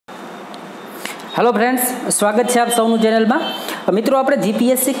Hello friends, स्वागत है आप सौनु चैनल में। मित्रों, આપણે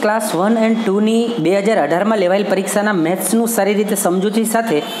GPSC क्लास 1 एंड 2 ની 2018 માં લેવાયેલ પરીક્ષાના મેથ્સનું સારી રીતે સમજૂતી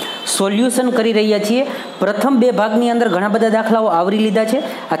સાથે સોલ્યુશન કરી રહ્યા છીએ। પ્રથમ બે ભાગની અંદર ઘણા બધા દાખલાઓ આવરી લીધા છે।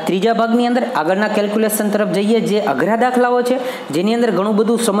 આ ત્રીજા ભાગની અંદર આગળના કેલ્ક્યુલેશન તરફ જઈએ, જે અઘરા દાખલાઓ છે, જેની અંદર ઘણું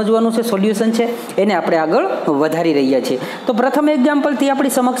બધું સમજવાનું છે, સોલ્યુશન છે, એને આપણે આગળ વધારી રહ્યા છીએ। તો પ્રથમ એક્ઝામ્પલથી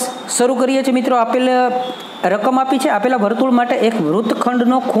આપણી સમક્ષ શરૂ કરીએ છીએ। મિત્રો, આપેલ રકમ આપી છે, આપેલા વર્તુળ માટે એક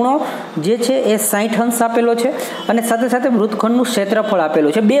વૃત્તખંડનો ખૂણો જે છે એ 60 અંશ આપેલો છે અને સાથે સાથે વૃત્તખંડનું ક્ષેત્રફળ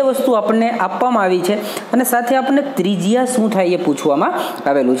આપેલું છે। બે વસ્તુ આપણને આપવામાં આવી છે અને સાથે આપણને ત્રિજ્યા શું થાય એ પૂછવામાં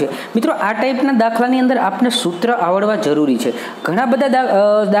આવેલું છે। મિત્રો, આ ટાઈપના દાખલાની અંદર આપણે સૂત્ર આવડવા જરૂરી છે। ઘણા બધા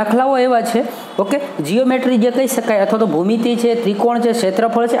દાખલાઓ એવા છે, ઓકે, જીઓમેટ્રી જે કહી શકાય, અથવા તો ભૂમિતિ છે, ત્રિકોણ છે,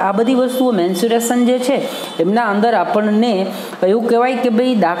 ક્ષેત્રફળ છે, આ બધી વસ્તુઓ મેન્સ્યુરેશન જે છે એમના અંદર આપણને એવું કહેવાય કે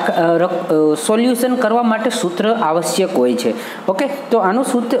ભાઈ સોલ્યુશન કરવા માટે સૂત્ર આવશ્યક હોય છે। ઓકે, તો આનું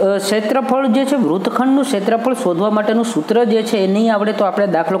સૂત્ર ક્ષેત્રફળ જે છે, વૃત્તખંડનું ક્ષેત્રફળ શોધવા માટેનું સૂત્ર જે છે એ નહીં આવડે તો આપણે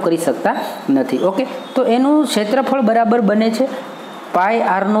દાખલો કરી શકતા નથી। ઓકે, તો એનું ક્ષેત્રફળ બરાબર બને છે પાઈ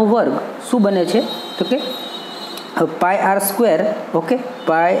આરનો વર્ગ। શું બને છે તો કે પાઈ આર સ્ક્વેર, ઓકે,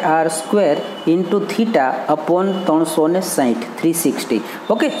 પાઈ R square into theta upon 360 360।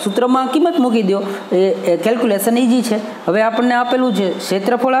 Okay, સૂત્રમાં કિંમત મૂકી દો, એ કેલ્ક્યુલેશન ઇઝી છે। હવે આપણને આપેલું છે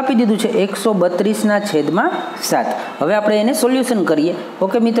ક્ષેત્રફળ આપી દીધું છે 132/7। હવે આપણે એને સોલ્યુશન કરીએ।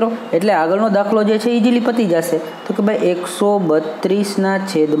 ઓકે મિત્રો, એટલે આગળનો દાખલો જે છે ઇઝીલી પતી જશે। તો કે ભાઈ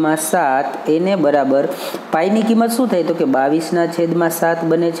 132/7 એને બરાબર પાઈની કિંમત શું થાય તો કે 22/7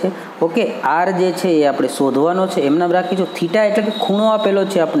 બને છે। ઓકે, આર જે છે એ આપણે શોધવાનો છે, એમ નામ રાખીશું। થીટા એટલે કે ખૂણો આપેલો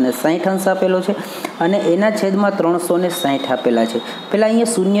છે આપણને 60 અંશ આપેલો છે અને એના છેદમાં 360 આપેલા છે। પહેલાં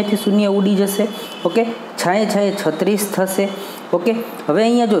અહીંયા શૂન્યથી શૂન્ય ઉડી જશે। ઓકે, 6 36 થશે। ઓકે, હવે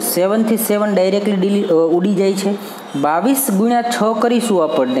અહીંયા જો 7 થી 7 ડાયરેક્ટલી ઉડી જાય છે। 22 ગુણ્યા 6 કરીશું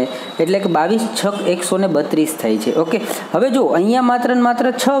આપણને, એટલે કે 22 6 132 થાય છે। ઓકે, હવે જો અહીંયા માત્ર ને માત્ર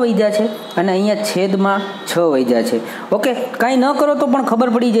 6 વૈધા છે અને અહીંયા છેદમાં 6 વૈધા છે। ઓકે, કાંઈ ન કરો તો પણ ખબર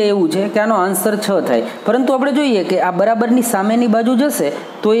પડી જાય એવું છે કે આનો આન્સર 6 થાય, પરંતુ આપણે જોઈએ કે આ બરાબરની સામેની બાજુ જશે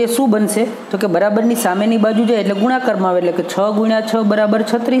તો એ શું બનશે તો કે બરાબરની સામેની બાજુ જાય એટલે ગુણાકારમાં આવે, એટલે કે 6 ગુણ્યા 6 બરાબર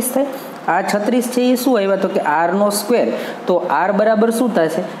 36 થાય। આ 36 છે એ શું આવ્યા તો કે આરનો સ્ક્વેર, તો આર બરાબર શું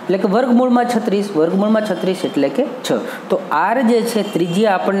થશે એટલે કે વર્ગમૂળમાં 36 એટલે કે 6। તો આર જે છે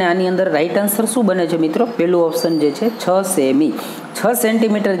ત્રિજ્યા આપણને આની અંદર રાઈટ આન્સર શું બને છે મિત્રો, પહેલું ઓપ્શન જે છે 6 સેમી, 6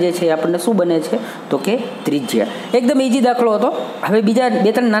 સેન્ટીમીટર જે છે આપણને શું બને છે તો કે ત્રિજ્યા। એકદમ ઇઝી દાખલો હતો। હવે બીજા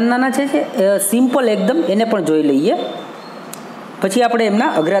બે ત્રણ નાના છે સિમ્પલ એકદમ, એને પણ જોઈ લઈએ, પછી આપણે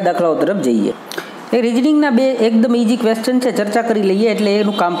એમના અઘરા દાખલાઓ તરફ જઈએ। એ રિઝનિંગના બે એકદમ ઇઝી ક્વેશ્ચન છે, ચર્ચા કરી લઈએ એટલે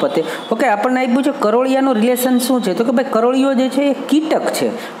એનું કામ પતે। ઓકે, આપણને આપ્યું છે કરોળિયાનું રિલેશન શું છે તો કે ભાઈ કરોળિયો જે છે એ કીટક છે।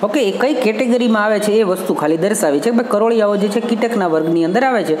 ઓકે, એ કઈ કેટેગરીમાં આવે છે એ વસ્તુ ખાલી દર્શાવી છે કે ભાઈ કરોળિયાઓ જે છે કીટકના વર્ગની અંદર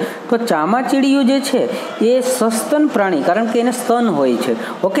આવે છે। તો ચામાચીડિયું જે છે એ સસ્તન પ્રાણી, કારણ કે એને સ્તન હોય છે।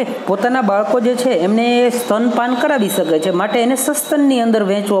 ઓકે, પોતાના બાળકો જે છે એમને સ્તનપાન કરાવી શકે છે, માટે એને સસ્તનની અંદર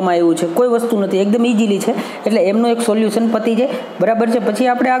વહેંચવામાં આવ્યું છે, કોઈ વસ્તુ નથી, એકદમ ઇઝીલી છે, એટલે એમનું એક સોલ્યુશન પતી જાય, બરાબર છે। પછી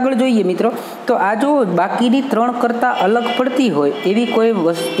આપણે આગળ જોઈએ મિત્રો, તો આ જો બાકીની 3 કરતાં અલગ પડતી હોય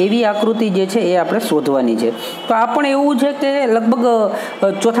એવી આકૃતિ જે છે એ આપણે શોધવાની છે। તો આ પણ એવું છે કે લગભગ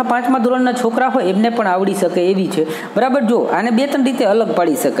 4થા 5મા ધોરણના છોકરા હોય એમને પણ આવડી શકે એવી છે, બરાબર। જો આને 2-3 રીતે અલગ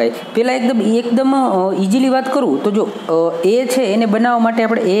પાડી શકાય। પહેલાં એકદમ ઇઝીલી વાત કરું તો જો એ છે એને બનાવવા માટે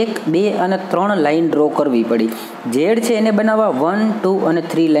આપણે 1 2 અને 3 લાઈન ડ્રો કરવી પડી। ઝેડ છે એને બનાવવા 1 2 અને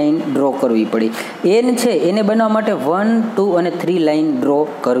 3 લાઈન ડ્રો કરવી પડી। એન છે એને બનાવવા માટે 1 2 અને 3 લાઈન ડ્રો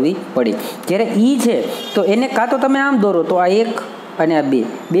કરવી પડી। જ્યારે ઈ છે તો એને કાં તો તમે આમ દોરો તો આ 1 અને આ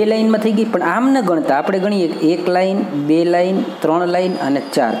 2 લાઈનમાં થઈ ગઈ, પણ આમ ન ગણતા આપણે ગણીએ 1 લાઈન 2 લાઈન 3 લાઈન અને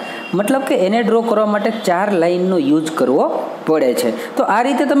 4, મતલબ કે એને ડ્રો કરવા માટે 4 લાઈનનો યુઝ કરવો પડે છે। તો આ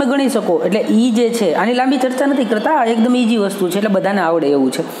રીતે તમે ગણી શકો। એટલે ઈ જે છે આની લાંબી ચર્ચા નથી કરતા, એકદમ ઇઝી વસ્તુ છે, એટલે બધાને આવડે એવું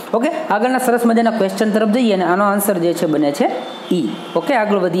છે। ઓકે, આગળના સરસ મજાના ક્વેશ્ચન તરફ જઈએ અને આનો આન્સર જે છે બને છે ઈ। ઓકે,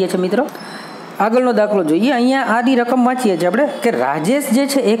 આગળ વધીએ છીએ મિત્રો, આગળનો દાખલો જોઈએ। અહીંયા આની રકમ વાંચીએ છીએ આપણે કે રાજેશ જે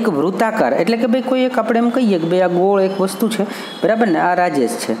છે એક વૃત્તાકાર, એટલે કે ભાઈ કોઈ એક આપણે એમ કહીએ કે ભાઈ આ ગોળ એક વસ્તુ છે, બરાબર ને, આ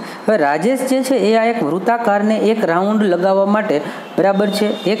રાજેશ છે। હવે રાજેશ જે છે એ આ એક વૃત્તાકારને એક રાઉન્ડ લગાવવા માટે, બરાબર છે,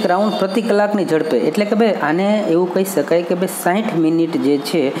 1 રાઉન્ડ પ્રતિ કલાકની ઝડપે, એટલે કે ભાઈ આને એવું કહી શકાય કે ભાઈ 60 મિનિટ જે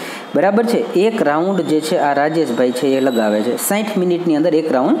છે, બરાબર છે, 1 રાઉન્ડ જે છે આ રાજેશભાઈ છે એ લગાવે છે, 60 મિનિટની અંદર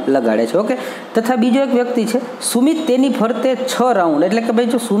 1 રાઉન્ડ લગાડે છે। ઓકે, તથા બીજો એક વ્યક્તિ છે સુમિત, તેની ફરતે 6 રાઉન્ડ, એટલે કે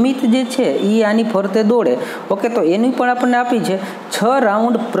ભાઈ જો સુમિત જે છે એ આની ફરતે દોડે, ઓકે, તો એની પણ આપણને આપી છે 6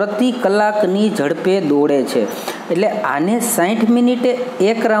 રાઉન્ડ પ્રતિ કલાકની ઝડપે દોડે છે। એટલે આને 60 મિનિટે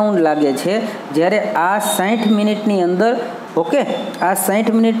 1 રાઉન્ડ લાગે છે, જ્યારે આ 60 મિનિટની અંદર ઓકે, આ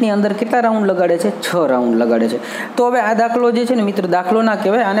 60 મિનિટની અંદર કેટલા રાઉન્ડ લગાડે છે? 6 રાઉન્ડ લગાડે છે. તો હવે આ દાખલો જે છે ને મિત્રો, દાખલો ના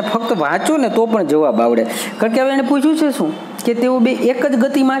કહેવાય, આને ફક્ત વાંચો ને તો પણ જવાબ આવડે. કારણ કે હવે એને પૂછ્યું છે શું કે તેઓ બે એક જ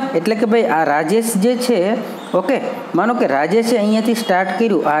ગતિમાં, એટલે કે ભાઈ આ રાજેશ જે છે, ઓકે, માનો કે રાજેશે અહીંયાથી સ્ટાર્ટ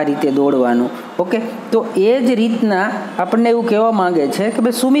કર્યું આ રીતે દોડવાનું, ઓકે, તો એ જ રીતના આપણને એવું કહેવા માંગે છે કે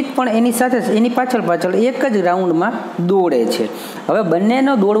ભાઈ સુમિત પણ એની સાથે એની પાછળ એક જ રાઉન્ડમાં દોડે છે. હવે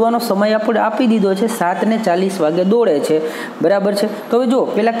બંનેનો દોડવાનો સમય આપણે આપી દીધો છે, 7:40 વાગે દોડે છે, બરાબર છે. તો હવે જો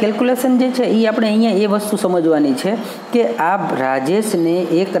પેલા કેલ્ક્યુલેશન જે છે એ આપણે અહીંયા એ વસ્તુ સમજવાની છે કે આ રાજેશને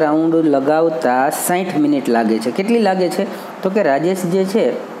એક રાઉન્ડ લગાવતા 60 મિનિટ લાગે છે. કેટલી લાગે છે? તો કે રાજેશ જે છે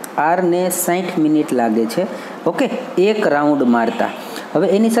આરને 60 મિનિટ લાગે છે, ઓકે, એક રાઉન્ડ મારતા. હવે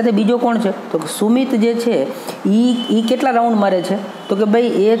એની સાથે બીજો કોણ છે? તો સુમિત જે છે એ કેટલા રાઉન્ડ મારે છે? તો કે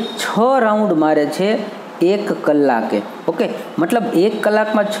ભાઈ એ 6 રાઉન્ડ મારે છે 1 કલાકે, ઓકે, મતલબ 1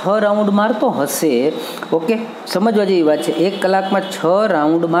 કલાકમાં 6 રાઉન્ડ મારતો હશે, ઓકે, સમજવા જેવી વાત છે. 1 કલાકમાં 6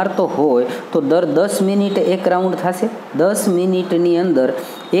 રાઉન્ડ મારતો હોય તો દર 10 મિનિટે 1 રાઉન્ડ થશે, 10 મિનિટની અંદર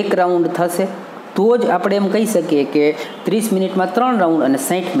 1 રાઉન્ડ થશે, તો જ આપણે એમ કહી શકીએ કે 30 મિનિટમાં 3 રાઉન્ડ અને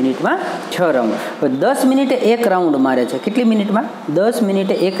 60 મિનિટમાં 6 રાઉન્ડ. હવે 10 મિનિટે 1 રાઉન્ડ મારે છે. કેટલી મિનિટમાં? 10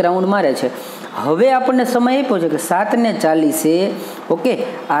 મિનિટે 1 રાઉન્ડ મારે છે. હવે આપણને સમય આપ્યો છે કે 7:40, ઓકે,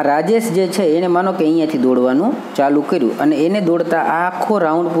 આ રાજેશ જે છે એને માનો કે અહીંયાથી દોડવાનું ચાલુ કર્યું અને એને દોડતા આખો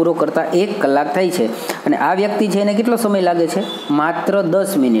રાઉન્ડ પૂરો કરતા 1 કલાક થાય છે. અને આ વ્યક્તિ છે એને કેટલો સમય લાગે છે? માત્ર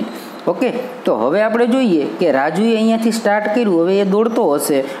 10 મિનિટ. ઓકે, તો હવે આપણે જોઈએ કે રાજુએ અહીંયાથી સ્ટાર્ટ કર્યું, હવે એ દોડતો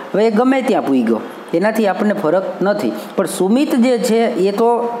હશે, હવે એ ગમે ત્યાં પૂગ્યો, એનાથી આપણને ફરક નથી. પણ સુમિત જે છે એ તો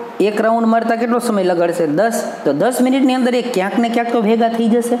 1 રાઉન્ડ મારતા કેટલો સમય લગાડશે? 10. તો 10 મિનિટની અંદર એ ક્યાંક ને ક્યાંક તો ભેગા થઈ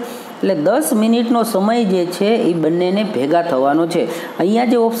જશે. એટલે 10 મિનિટનો સમય જે છે એ બંનેને ભેગા થવાનો છે.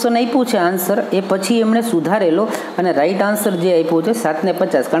 અહીંયા જે ઓપ્શન આપ્યું છે આન્સર, એ પછી એમણે સુધારેલો અને રાઈટ આન્સર જે આપ્યું છે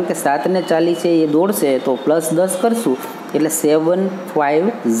 7:50, કારણ કે 7:40 એ દોડશે તો +10 કરશું એટલે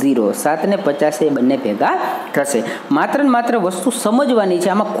 750, 7:50 એ બંને ભેગા થશે. માત્ર ને માત્ર વસ્તુ સમજવાની છે,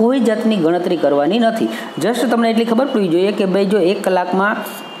 આમાં કોઈ જાતની ગણતરી કરવાની નથી. જસ્ટ તમને એટલી ખબર પડવી જોઈએ કે ભાઈ જો 1 કલાકમાં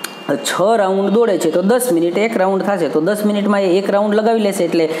 6 રાઉન્ડ દોડે છે તો 10 મિનિટ 1 રાઉન્ડ થશે, તો 10 મિનિટમાં એ 1 રાઉન્ડ લગાવી લેશે,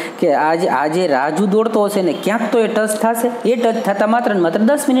 એટલે કે આજે રાજુ દોડતો હશે ને ક્યાંક તો એ ટચ થશે, એ ટચ થતાં માત્ર ને માત્ર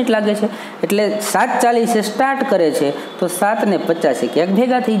 10 મિનિટ લાગે છે. એટલે 7:40 સ્ટાર્ટ કરે છે તો 7:50 ક્યાંક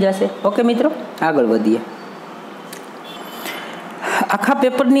ભેગા થઈ જશે. ઓકે મિત્રો, આગળ વધીએ. આખા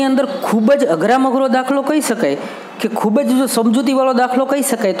પેપરની અંદર ખૂબ જ અઘરામઘરો દાખલો કહી શકાય કે ખૂબ જ જો સમજૂતીવાળો દાખલો કહી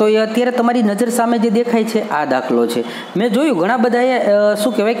શકાય તો એ અત્યારે તમારી નજર સામે જે દેખાય છે આ દાખલો છે. મેં જોયું ઘણા બધાએ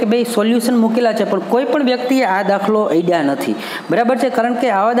શું કહેવાય કે ભાઈ સોલ્યુશન મૂકેલા છે, પણ કોઈ પણ વ્યક્તિએ આ દાખલો આઈડિયા નથી, બરાબર છે. કારણ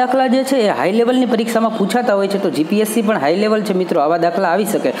કે આવા દાખલા જે છે એ હાઈ લેવલની પરીક્ષામાં પૂછાતા હોય છે, તો જીપીએસસી પણ હાઈ લેવલ છે મિત્રો, આવા દાખલા આવી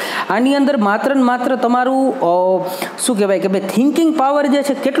શકે. આની અંદર માત્ર ને માત્ર તમારું શું કહેવાય કે ભાઈ થિંકિંગ પાવર જે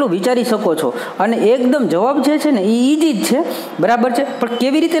છે કેટલું વિચારી શકો છો, અને એકદમ જવાબ જે છે ને એ ઇઝી જ છે, બરાબર છે, પણ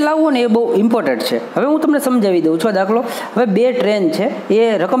કેવી રીતે લાવવો ને એ બહુ ઇમ્પોર્ટન્ટ છે. હવે હું તમને સમજાવી દઉં છું દાખલો. હવે 2 ટ્રેન છે, એ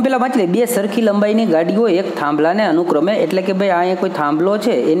રકમ પેલા વાંચી લે. 2 સરખી લંબાઈની ગાડીઓ એક થાંભલાને અનુક્રમે, એટલે કે ભાઈ અહીંયા કોઈ થાંભલો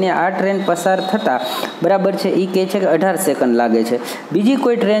છે એને આ ટ્રેન પસાર થતા, બરાબર છે, એ કહે છે કે 18 સેકન્ડ લાગે છે. બીજી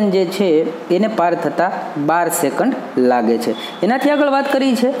કોઈ ટ્રેન જે છે એને પાર થતા 12 સેકન્ડ લાગે છે. એનાથી આગળ વાત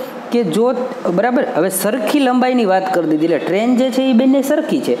કરી છે કે જો બરાબર હવે સરખી લંબાઈની વાત કરી દીધી, એટલે ટ્રેન જે છે એ બંને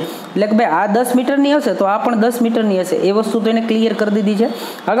સરખી છે, એટલે કે ભાઈ આ 10 મીટરની હશે તો આ પણ 10 મીટરની હશે, એ વસ્તુ તો એને ક્લિયર કરી દીધી છે.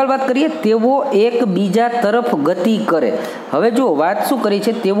 આગળ વાત કરીએ, તેઓ એકબીજા તરફ ગતિ કરે. હવે જો વાત શું કરી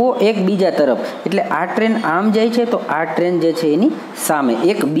છે, તેઓ એકબીજા તરફ, એટલે આ ટ્રેન આમ જાય છે તો આ ટ્રેન જે છે એની સામે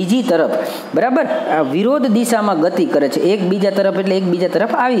એક બીજી તરફ, બરાબર, વિરોધ દિશામાં ગતિ કરે છે. એકબીજા તરફ એટલે એકબીજા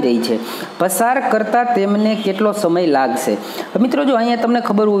તરફ આવી રહી છે. પસાર કરતા તેમને કેટલો સમય લાગશે? મિત્રો જો અહીંયા તમને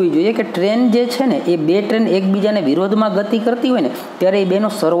ખબર હોવી જોઈએ કે ટ્રેન જે છે ને એ 2 ટ્રેન એકબીજાને વિરોધમાં ગતિ કરતી હોય ને ત્યારે એ બેનો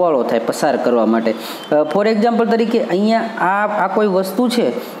સરવાળો થાય પસાર કરવા માટે. ફોર એક્ઝામ્પલ તરીકે અહીંયા આ કોઈ વસ્તુ છે,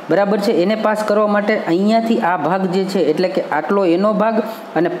 બરાબર છે, એને પાસ કરવા માટે અહીંયાથી આ ભાગ જે છે એટલે કે આટલો એનો ભાગ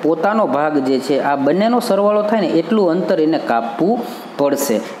અને પોતાનો ભાગ જે છે આ બંનેનો સરવાળો થાય ને એટલું અંતર એને કાપવું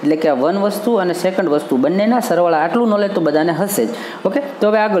પડશે. એટલે કે આ 1 વસ્તુ અને સેકન્ડ વસ્તુ બંનેના સરવાળા, આટલું નોલેજ તો બધાને હશે જ. ઓકે,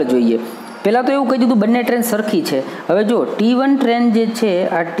 તો હવે આગળ જોઈએ. પહેલાં તો એવું કહી દીધું બંને ટ્રેન સરખી છે. હવે જો T1 ટ્રેન જે છે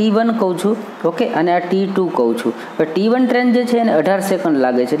આ T1 કહું છું, ઓકે, અને આ T2 કહું છું. હવે T1 ટ્રેન જે છે એને 18 સેકન્ડ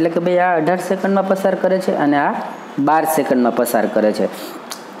લાગે છે, એટલે કે ભાઈ આ 18 સેકન્ડમાં પસાર કરે છે અને આ 12 સેકન્ડમાં પસાર કરે છે.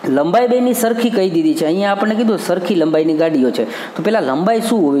 લંબાઈ બેની સરખી કહી દીધી છે. અહીંયા આપણે કીધું સરખી લંબાઈની ગાડીઓ છે, તો પહેલાં લંબાઈ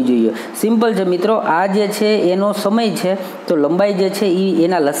શું હોવી જોઈએ? સિમ્પલ છે મિત્રો, આ જે છે એનો સમય છે, તો લંબાઈ જે છે એ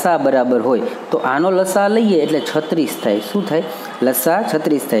એના લસા બરાબર હોય, તો આનો લસા લઈએ એટલે 36 થાય. શું થાય? લસા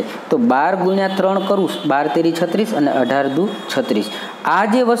 36 થાય. તો 12 × 3 કરું, 12 × 36 અને 18 × 36. આ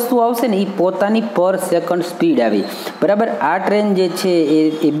જે વસ્તુ આવશે ને એ પોતાની પર સેકન્ડ સ્પીડ આવી, બરાબર. આ ટ્રેન જે છે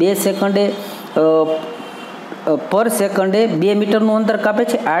એ 2 સેકન્ડે પર સેકન્ડે 2 મીટરનું અંતર કાપે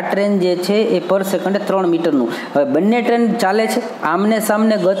છે. આ ટ્રેન જે છે એ પર સેકન્ડે 3 મીટરનું. હવે બંને ટ્રેન ચાલે છે, આમને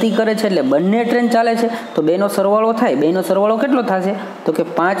સામને ગતિ કરે છે, એટલે બંને ટ્રેન ચાલે છે તો બેનો સરવાળો થાય. બેનો સરવાળો કેટલો થશે તો કે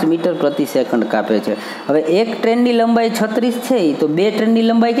 5 મીટર પ્રતિ સેકન્ડ કાપે છે. હવે એક ટ્રેનની લંબાઈ 36 છે તો બે ટ્રેનની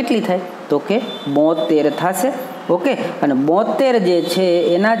લંબાઈ કેટલી થાય તો કે 72 થશે. ઓકે, અને 72 જે છે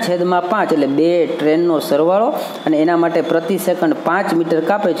એના છેદમાં 5 એટલે બે ટ્રેનનો સરવાળો, અને એના માટે પ્રતિ સેકન્ડ 5 મીટર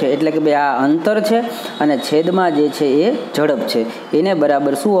કાપે છે એટલે કે ભાઈ આ અંતર છે અને છેદમાં જે છે એ ઝડપ છે. એને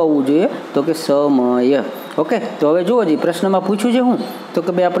બરાબર શું આવવું જોઈએ તો કે સમય. ઓકે, તો હવે જુઓ જી પ્રશ્નમાં પૂછ્યું છે હું તો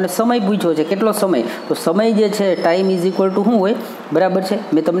કે ભાઈ આપણને સમય પૂછ્યો છે. કેટલો સમય? તો સમય જે છે ટાઈમ ઇઝ ઇક્વલ ટુ શું હોય? બરાબર છે,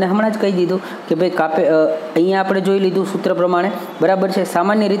 મેં તમને હમણાં જ કહી દીધું કે ભાઈ કાપે અહીંયા આપણે જોઈ લીધું સૂત્ર પ્રમાણે. બરાબર છે,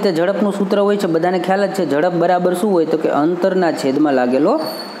 સામાન્ય રીતે ઝડપનું સૂત્ર હોય છે, બધાને ખ્યાલ જ છે. ઝડપ બરાબર શું હોય તો કે અંતરના છેદમાં લાગેલો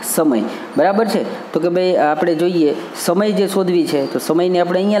સમય. બરાબર છે, તો કે ભાઈ આપણે જોઈએ સમય જે શોધવી છે તો સમયને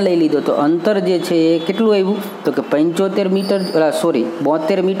આપણે અહીંયા લઈ લીધો તો અંતર જે છે એ કેટલું આવ્યું તો કે 75 મીટર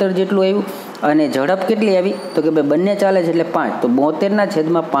 72 મીટર જેટલું આવ્યું. અને ઝડપ કેટલી આવી તો કે ભાઈ બંને ચાલે છે એટલે 5, તો 72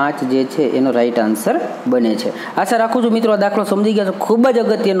 છેદમાં 5 જે છે એનો રાઈટ આન્સર બને છે. આશા રાખું છું મિત્રો આ દાખલો સમજી ગયા છો. ખૂબ જ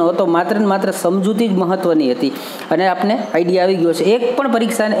અગત્યનો હતો, માત્ર ને માત્ર સમજૂતી જ મહત્વની હતી અને આપને આઈડિયા આવી ગયો છે. એક પણ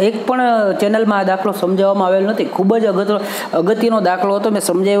પરીક્ષાને એક પણ ચેનલમાં આ દાખલો સમજાવવામાં આવેલો નથી. ખૂબ જ અગત્યનો દાખલો હતો, મેં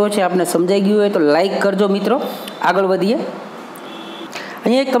સમજાવ્યો છે. આપને સમજાઈ ગયું હોય તો લાઈક કરજો મિત્રો. આગળ વધીએ.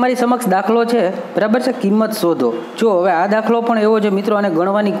 અહીંયા એક તમારી સમક્ષ દાખલો છે, બરાબર છે, કિંમત શોધો. જો હવે આ દાખલો પણ એવો છે મિત્રો, આને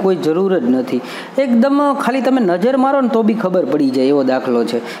ગણવાની કોઈ જરૂર જ નથી. એકદમ ખાલી તમે નજર મારો ને તો બી ખબર પડી જાય એવો દાખલો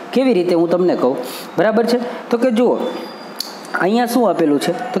છે. કેવી રીતે હું તમને કહું. બરાબર છે, તો કે જુઓ અહીંયા શું આપેલું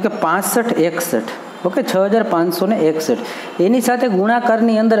છે તો કે 65 61. ઓકે, 6561. એની સાથે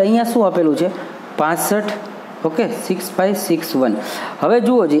ગુણાકારની અંદર અહીંયા શું આપેલું છે 65. ઓકે, 6561. હવે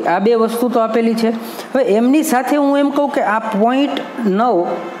જુઓ જી આ બે વસ્તુ તો આપેલી છે. હવે એમની સાથે હું એમ કહું કે આ 0.9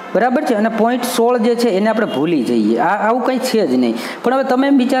 બરાબર છે અને 0.16 જે છે એને આપણે ભૂલી જઈએ. આવું કંઈ છે જ નહીં. પણ હવે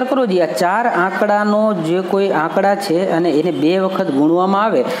તમે એમ વિચાર કરો જી આ 4 આંકડાનો જે કોઈ આંકડા છે અને એને 2 વખત ગુણવામાં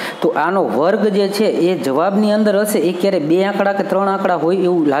આવે તો આનો વર્ગ જે છે એ જવાબની અંદર હશે. એ ક્યારે 2 આંકડા કે 3 આંકડા હોય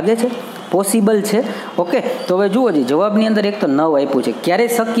એવું લાગે છે? પોસિબલ છે. ઓકે, તો હવે જુઓ જી જવાબની અંદર એક તો 9 આપ્યું છે. ક્યારે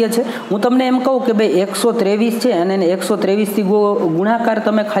શક્ય છે? હું તમને એમ કહું કે ભાઈ 123 છે અને એને 123થી ગુણાકાર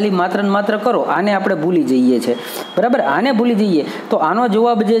તમે ખાલી માત્ર ને માત્ર કરો. આને આપણે ભૂલી જઈએ છીએ. બરાબર, આને ભૂલી જઈએ તો આનો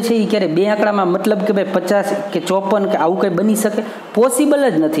જવાબ જે છે એ ક્યારે 2 આંકડામાં મતલબ કે ભાઈ 50 કે 54 કે આવું કંઈ બની શકે? પોસિબલ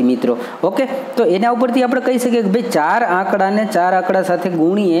જ નથી મિત્રો. ઓકે, તો એના ઉપરથી આપણે કહી શકીએ કે ભાઈ 4 આંકડાને 4 આંકડા સાથે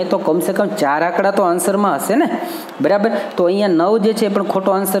ગુણીએ તો કમસે કમ 4 આંકડા તો આન્સરમાં હશે ને. બરાબર, તો અહીંયા 9 જે છે એ પણ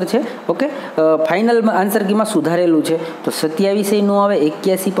ખોટો આન્સર છે. ઓકે, ફાઇનલ આન્સર કીમાં સુધારેલું છે તો 27 નો આવે,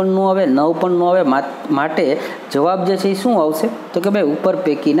 81 પણ નો આવે, 9 પણ નો આવે. માટે જવાબ જે છે એ શું આવશે તો કે ભાઈ ઉપર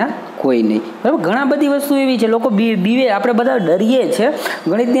પૈકીના કોઈ નહીં. બરાબર, ઘણા બધી વસ્તુ એવી છે લોકો બીવે, આપણે બધા ડરીએ છે.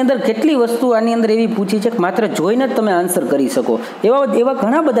 ગણિતની અંદર કેટલી વસ્તુ આની અંદર એવી પૂછી છે કે માત્ર જોઈને જ તમે આન્સર કરી શકો. એવા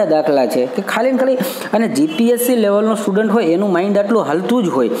ઘણા બધા દાખલા છે કે ખાલી ખાલી અને જીપીએસસી લેવલનો સ્ટુડન્ટ હોય એનું માઇન્ડ આટલું હાલતું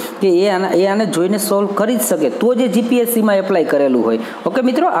જ હોય કે એ આને જોઈને સોલ્વ કરી જ શકે તો જે જીપીએસસીમાં એપ્લાય કરેલું હોય. ઓકે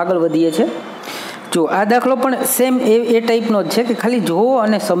મિત્રો, આગળ વધીએ છીએ. જો આ દાખલો પણ સેમ એ ટાઈપનો જ છે કે ખાલી જોવો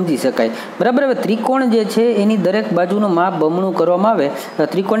અને સમજી શકાય. બરાબર, હવે ત્રિકોણ જે છે એની દરેક બાજુનું માપ બમણું કરવામાં આવે.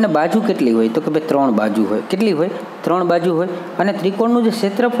 ત્રિકોણને બાજુ કેટલી હોય તો કે ભાઈ 3 બાજુ હોય. કેટલી હોય? 3 બાજુ હોય. અને ત્રિકોણનું જે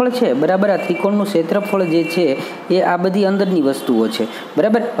ક્ષેત્રફળ છે, બરાબર, આ ત્રિકોણનું ક્ષેત્રફળ જે છે એ આ બધી અંદરની વસ્તુઓ છે.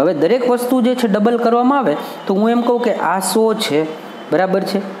 બરાબર, હવે દરેક વસ્તુ જે છે ડબલ કરવામાં આવે તો હું એમ કહું કે આ 100 છે. બરાબર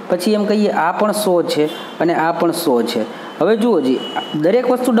છે, પછી એમ કહીએ આ પણ 100 છે અને આ પણ 100 છે. હવે જુઓ જી દરેક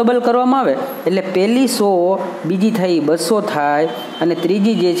વસ્તુ ડબલ કરવામાં આવે એટલે પહેલી 100, બીજી થઈ 200 થાય અને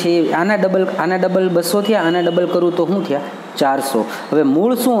ત્રીજી જે છે આના ડબલ 200 થયા. આના ડબલ કરું તો શું થયા 400. હવે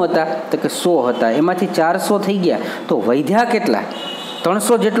મૂળ શું હતા તો કે 100 હતા, એમાંથી 400 થઈ ગયા તો વધ્યા કેટલા?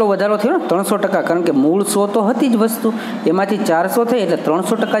 300 જેટલો વધારો થયો ને, 300%. કારણ કે મૂળ 100 તો હતી જ વસ્તુ, એમાંથી 400 થઈ એટલે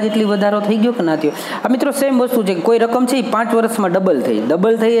 300% જેટલી વધારો થઈ ગયો કે ના થયો? આ મિત્રો સેમ વસ્તુ છે. કોઈ રકમ છે એ 5 વર્ષમાં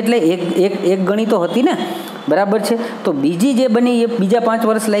ડબલ થઈ એટલે એક ગણી તો હતી ને. બરાબર છે, તો બીજી જે બની એ બીજા 5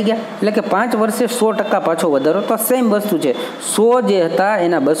 વર્ષ લઈ ગયા એટલે કે 5 વર્ષે 100% પાછો વધારો. તો સેમ વસ્તુ છે. 100 જે હતા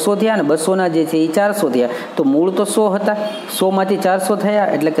એના 200 થયા અને 200ના જે છે એ 400 થયા. તો મૂળ તો 100 હતા, 100માંથી 400 થયા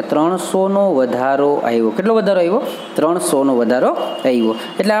એટલે કે 300નો વધારો આવ્યો. કેટલો વધારો આવ્યો? 300નો વધારો આવ્યો.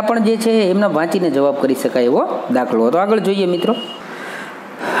 એટલે આ પણ જે છે એમને વાંચીને જવાબ કરી શકાય એવો દાખલો હતો. આગળ જોઈએ મિત્રો.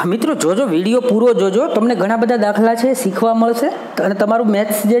 મિત્રો જોજો, વિડીયો પૂરો જોજો, તમને ઘણા બધા દાખલા છે શીખવા મળશે અને તમારું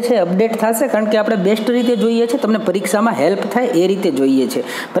મેથ્સ જે છે અપડેટ થશે, કારણ કે આપણે બેસ્ટ રીતે જોઈએ છે, તમને પરીક્ષામાં હેલ્પ થાય એ રીતે જોઈએ છે,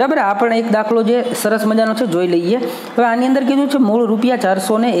 બરાબર. આ પણ એક દાખલો જે સરસ મજાનો છે જોઈ લઈએ. હવે આની અંદર કીધું છે મૂળ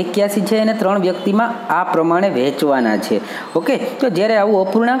 ₹481 છે એને 3 વ્યક્તિમાં આ પ્રમાણે વહેંચવાના છે. ઓકે, તો જ્યારે આવું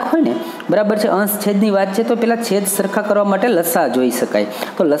અપૂર્ણાંક હોય ને, બરાબર છે, અંશ છેદની વાત છે, તો પેલા છેદ સરખા કરવા માટે લસા જોઈ શકાય.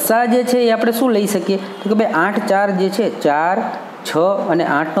 તો લસા જે છે એ આપણે શું લઈ શકીએ, તો કે ભાઈ 8 4 જે છે 4 6 અને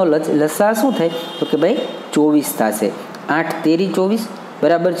 8નો લસા શું થાય, તો કે ભાઈ 24 થશે. 8 તેરી 24,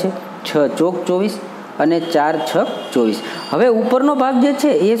 બરાબર છે, 6 ચોક 24 અને 4 6 24. હવે ઉપરનો ભાગ જે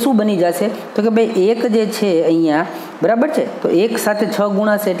છે એ શું બની જશે, તો કે ભાઈ 1 જે છે અહીંયા, બરાબર છે, તો 1 સાથે 6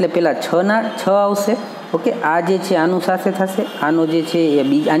 ગુણાશે એટલે પેલા 6 ના 6 આવશે. ઓકે, આ જે છે આનું સાથે થશે, આનો જે છે એ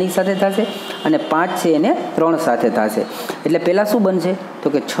આની સાથે થશે અને 5 છે એને 3 સાથે થશે. એટલે પહેલાં શું બનશે, તો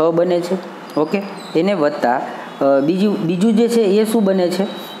કે 6 બને છે. ઓકે, એને વત્તા બીજું જે છે એ શું બને છે,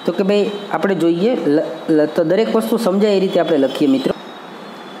 તો કે ભાઈ આપણે જોઈએ તો દરેક વસ્તુ સમજાય એ રીતે આપણે લખીએ મિત્રો.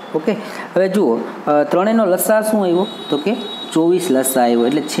 ઓકે, હવે જુઓ ત્રણેયનો લસા શું આવ્યો, તો કે 24 લસા આવ્યો.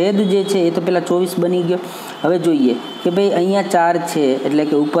 એટલે છેદ જે છે એ તો પહેલાં 24 બની ગયો. હવે જોઈએ કે ભાઈ અહીંયા 4 છે એટલે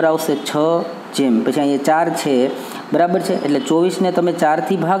કે ઉપર આવશે 6 જેમ, પછી અહીંયા 4 છે, બરાબર છે, એટલે 24ને તમે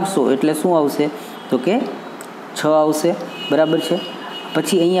 4થી ભાગશો એટલે શું આવશે, તો કે 6 આવશે, બરાબર છે.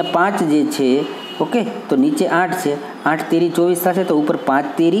 પછી અહીંયા 5 જે છે, ઓકે, તો નીચે 8 છે, 8 તેરી 24 થશે, તો ઉપર 5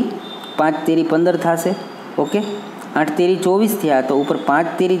 તેરી 15 થશે. ઓકે, 8 તેરી 24 થયા, તો ઉપર 5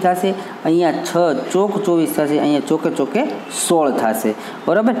 તેરી થશે, અહીંયા 6 ચોક 24 થશે, અહીંયા ચોકે ચોકે 16 થશે,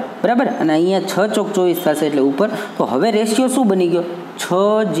 બરાબર. અને અહીંયા 6 ચોક 24 થશે એટલે ઉપર. તો હવે રેશિયો શું બની ગયો,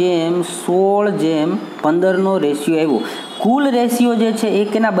 6:16:15નો રેશિયો આવ્યો. કુલ રેશિયો જે છે એ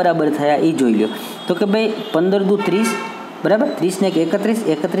કેના બરાબર થયા એ જોઈ લો, તો કે ભાઈ 15 દુ 30, બરાબર, 30 ને 31,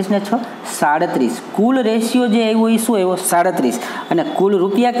 31 ને 6 37. કુલ રેશિયો જે આવ્યો એ શું આવ્યો, 37. અને કુલ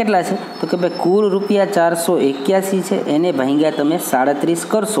રૂપિયા કેટલા છે, તો કે ભાઈ કુલ રૂપિયા 481 છે, એને ભાગ્યા તમે 37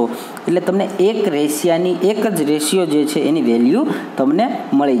 કરશો એટલે તમને એક જ રેશિયો જે છે એની વેલ્યુ તમને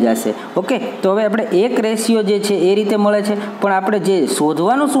મળી જશે. ઓકે, તો હવે આપણે એક રેશિયો જે છે એ રીતે મળે છે, પણ આપણે જે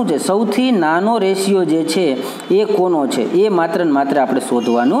શોધવાનું શું છે, સૌથી નાનો રેશિયો જે છે એ કોનો છે એ માત્ર ને માત્ર આપણે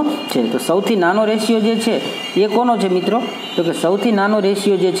શોધવાનું છે. તો સૌથી નાનો રેશિયો જે છે એ કોનો છે મિત્રો, તો કે સૌથી નાનો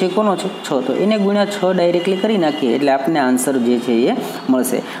રેશિયો જે છે કોનો છે, 6. તો એને ગુણ્યા 6 ડાયરેક્ટલી કરી નાખીએ એટલે આપણને આન્સર જે છે એ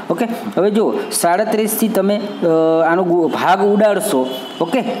મળશે. ઓકે, હવે જુઓ 37થી તમે આનો ભાગ ઉડાડશો.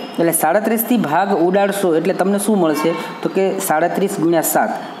 ઓકે, એટલે 37થી ભાગ ઉડાડશો એટલે તમને શું મળશે, તો કે 37 ગુણ્યા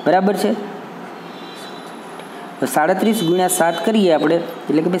 7, બરાબર છે. 37 ગુણ્યા 7 કરીએ આપણે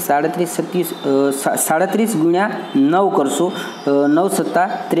એટલે કે ભાઈ 37 ગુણ્યા 9 કરશું, 9 × 7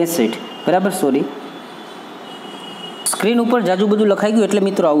 = 63, બરાબર. સોરી, સ્ક્રીન ઉપર જાજુ બધું લખાઈ ગયું એટલે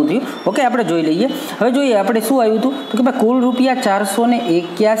મિત્રો આવું થયું. ઓકે, આપણે જોઈ લઈએ. હવે જોઈએ આપણે શું આવ્યું હતું, તો કે ભાઈ કુલ રૂપિયા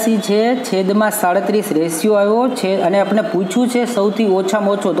 481 છે, છેદમાં 37 રેશિયો આવ્યો છે, અને આપણે પૂછ્યું છે સૌથી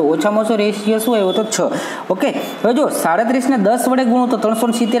ઓછામાં ઓછો, તો ઓછામાં ઓછો રેશિયો શું આવ્યો તો 6. ઓકે, હવે જો 37ને 10 વડે ગુણો તો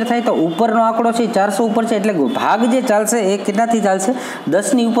 370 થાય, તો ઉપરનો આંકડો છે 400 ઉપર છે, એટલે ભાગ જે ચાલશે એ કેટલાથી ચાલશે,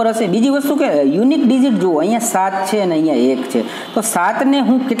 10ની ઉપર હશે. બીજી વસ્તુ કે યુનિક ડિજિટ જુઓ, અહીંયા 7 છે અને અહીંયા 1 છે, તો 7ને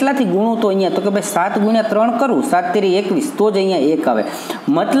હું કેટલાથી ગુણું, તો અહીંયા તો કે ભાઈ 7 ગુણ્યા 3 કરું, 7 તેરી 21, તો જ અહીંયા 1 આવે.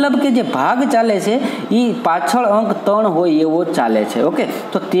 મતલબ કે જે ભાગ ચાલે છે એ પાછળ અંક 3 હોય એવો ચાલે છે. ઓકે,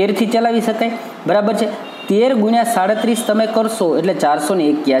 તો 13થી ચલાવી શકાય, બરાબર છે. 13 ગુણ્યા 37 તમે કરશો એટલે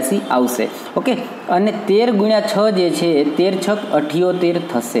 481 આવશે. ઓકે, અને 13 ગુણ્યા 6 જે છે 13 × 6 = 78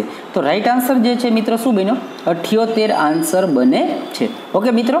 થશે. તો રાઈટ આન્સર જે છે મિત્રો શું બન્યો, 78 આન્સર બને છે.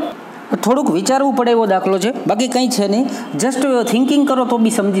 ઓકે મિત્રો, થોડુંક વિચારવું પડે એવો દાખલો છે, બાકી કંઈ છે નહીં, જસ્ટ થિંકિંગ કરો તો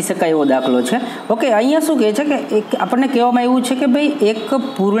બી સમજી શકાય એવો દાખલો છે. ઓકે, અહીંયા શું કહે છે કે આપણને કહેવામાં આવ્યું છે કે ભાઈ એક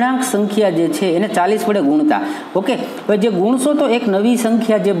પૂર્ણાંક સંખ્યા જે છે એને 40 વડે ગુણતા. ઓકે, હવે જે ગુણશો તો એક નવી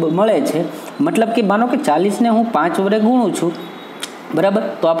સંખ્યા જે મળે છે, મતલબ કે માનો કે 40ને હું 5 વડે ગુણું છું, બરાબર,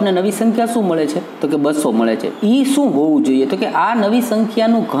 તો આપણને નવી સંખ્યા શું મળે છે, તો કે 200 મળે છે. એ શું હોવું જોઈએ, તો કે આ નવી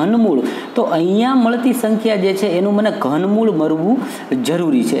સંખ્યાનું ઘનમૂળ, તો અહીંયા મળતી સંખ્યા જે છે એનું મને ઘનમૂળ મળવું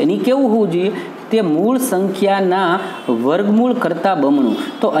જરૂરી છે. એની કેવું હોવું જોઈએ, તે મૂળ સંખ્યાના વર્ગમૂળ કરતાં બમણું.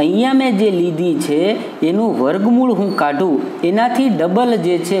 તો અહીંયા મેં જે લીધી છે એનું વર્ગમૂળ હું કાઢું એનાથી ડબલ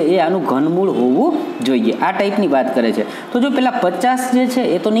જે છે એ આનું ઘનમૂળ હોવું જોઈએ. આ ટાઈપની વાત કરે છે. તો જો પેલા 50 જે છે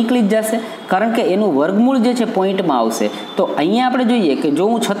એ તો નીકળી જ જશે, કારણ કે એનું વર્ગમૂળ જે છે પોઈન્ટમાં આવશે. તો અહીંયા આપણે જોઈએ કે જો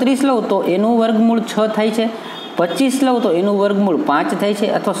હું 36 લઉં તો એનું વર્ગમૂળ 6 થાય છે, 25 લઉં તો એનું વર્ગમૂળ 5 થાય છે,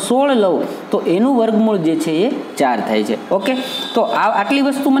 અથવા 16 લઉં તો એનું વર્ગમૂળ જે છે એ 4 થાય છે. ઓકે, તો આટલી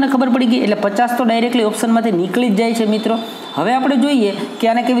વસ્તુ મને ખબર પડી ગઈ, એટલે 50 તો ડાયરેક્ટલી ઓપ્શનમાંથી નીકળી જ જાય છે મિત્રો. હવે આપણે જોઈએ કે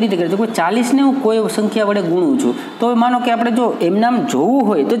આને કેવી રીતે કરીએ. તો કોઈ 40ને હું કોઈ સંખ્યા વડે ગુણું છું, તો માનો કે આપણે જો એમનામ જોવું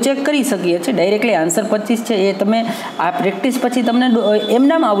હોય તો ચેક કરી શકીએ છીએ ડાયરેક્ટલી. આન્સર 25 છે એ તમે આ પ્રેક્ટિસ પછી તમને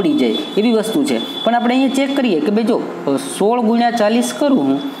એમનામ આવડી જાય એવી વસ્તુ છે. પણ આપણે અહીંયા ચેક કરીએ કે ભાઈ જો 16 ગુણ્યા 40 કરું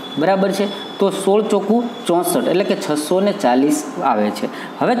હું, બરાબર છે, તો 16 ચોખ્ખું 64 એટલે કે 640 આવે છે.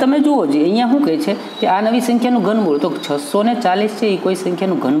 હવે તમે જુઓ જે અહીંયા શું કહે છે કે આ નવી સંખ્યાનું ઘનમૂળ, તો 640 છે એ કોઈ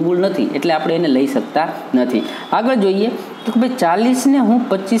સંખ્યાનું ઘનમૂળ નથી એટલે આપણે એને લઈ શકતા નથી. આગળ જોઈએ તો ભાઈ 40ને હું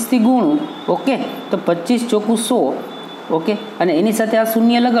 25થી ગુણું, ઓકે, તો 25 ચોખ્ખું 100, ઓકે, અને એની સાથે આ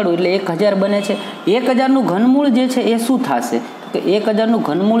શૂન્ય લગાડું એટલે 1000 બને છે. 1000નું ઘનમૂળ જે છે એ શું થશે? તો કે 1000નું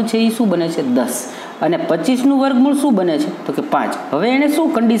ઘનમૂળ છે એ શું બને છે? 10. અને 25નું વર્ગમૂળ શું બને છે? તો કે 5. હવે એણે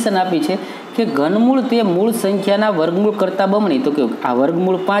શું કન્ડિશન આપી છે કે ઘનમૂળ તે મૂળ સંખ્યાના વર્ગમૂળ કરતાં બમણી. તો કે આ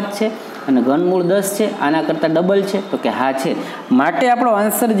વર્ગમૂળ 5 છે અને ઘનમૂળ 10 છે, આના કરતાં ડબલ છે. તો કે હા છે, માટે આપણો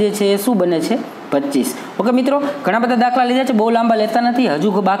આન્સર જે છે એ શું બને છે? 25. ઓકે મિત્રો, ઘણા બધા દાખલા લીધા છે, બહુ લાંબા લેતા નથી.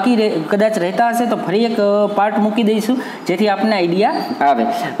 હજુ બાકી કદાચ રહેતા હશે તો ફરી એક પાર્ટ મૂકી દઈશું જેથી આપને આઈડિયા આવે.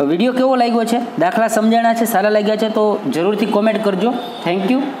 વિડીયો કેવો લાગ્યો છે? દાખલા સમજાણા છે, સારા લાગ્યા છે તો જરૂરથી કોમેન્ટ કરજો. થેન્ક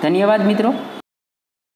યુ, ધન્યવાદ મિત્રો.